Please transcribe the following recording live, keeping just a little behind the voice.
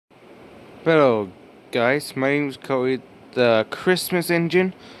Hello, guys. My name is Cody, the Christmas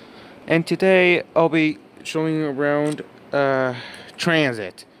Engine, and today I'll be showing you around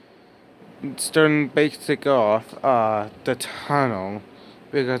transit. Starting basic off, the tunnel,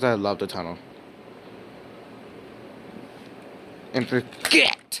 because I love the tunnel. And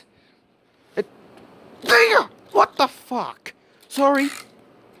forget it. There! What the fuck? Sorry,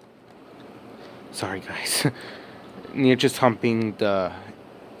 guys. You're just humping the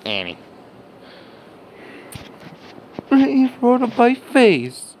Annie. Right in front of my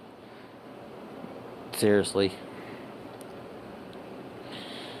face. Seriously.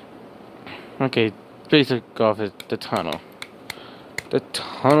 Okay, basic off is the tunnel. The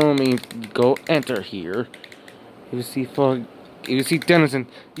tunnel means you go enter here. If you see Denizen,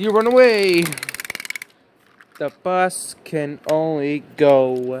 you run away. The bus can only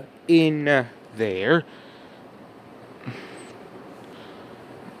go in there.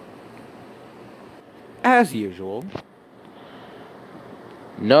 As usual.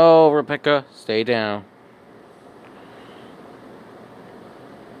 No, Rebecca, stay down.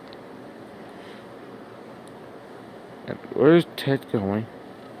 Where's Ted going?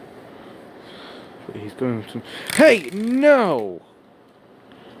 He's going to... Hey, no!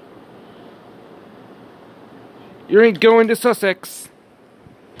 You ain't going to Sussex.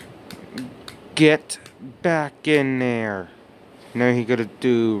 Get back in there. Now he gotta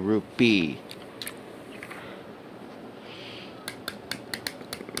do Route B.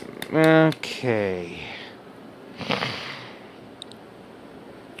 Okay.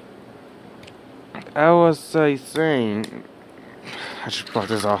 Saying, I should block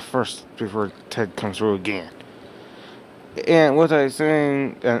this off first before Ted comes through again. And what I was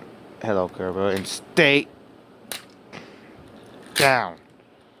saying, hello, Kerbo, and stay down.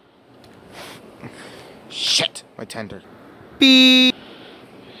 Shit, my tender. Beep.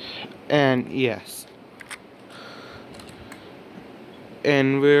 And yes.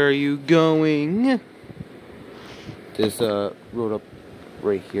 And where are you going? This road up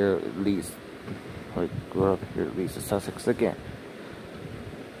right here leads, like road up here leads to Sussex again.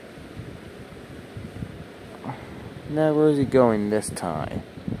 Now where is he going this time?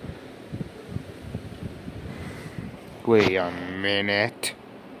 Wait a minute.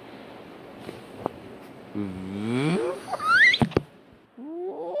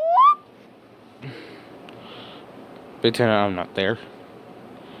 Pretend I'm not there.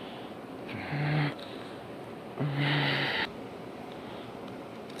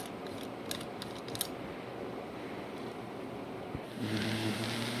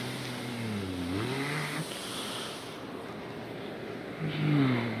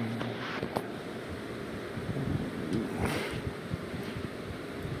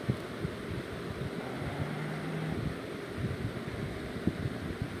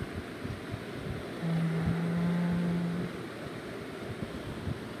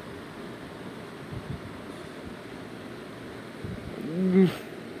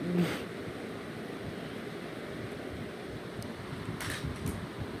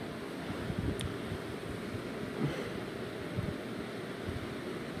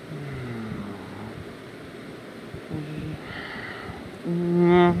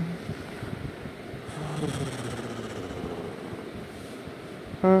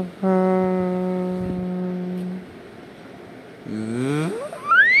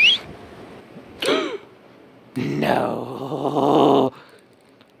 No.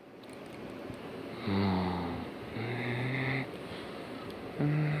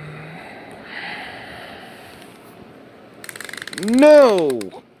 No.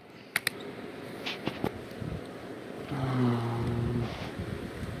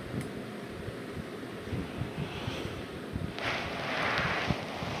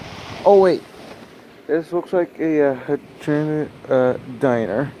 Oh wait, this looks like a transit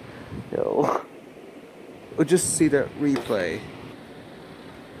diner. Yo, we'll just see that replay.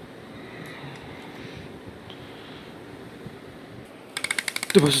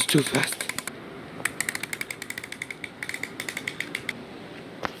 The bus is too fast.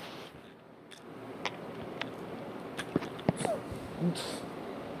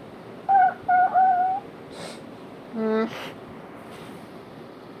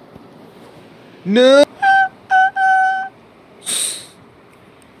 No.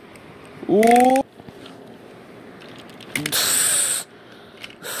 Ooh.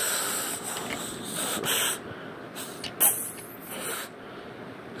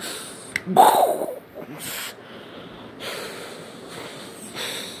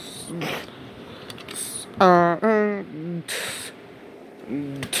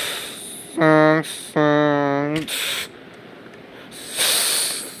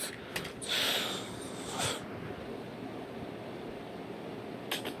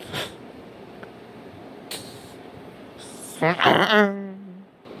 Come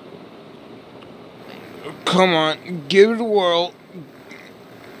on, give it a whirl.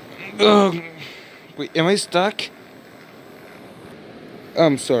 Ugh. Wait, am I stuck?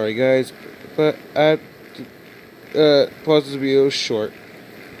 I'm sorry, guys, but I pause this video short.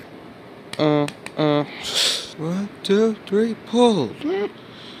 1, 2, 3, pull.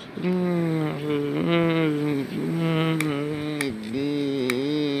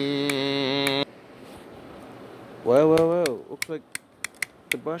 Well. Looks like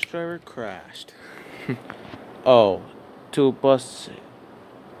the bus driver crashed. Oh, to bus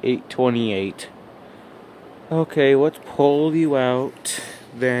 828. Okay, let's pull you out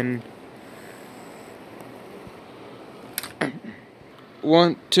then.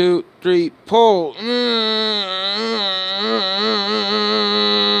 1, 2, 3, pull.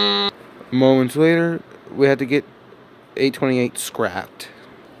 Moments later, we had to get 828 scrapped.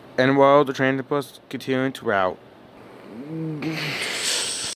 And while the transit bus continued to route,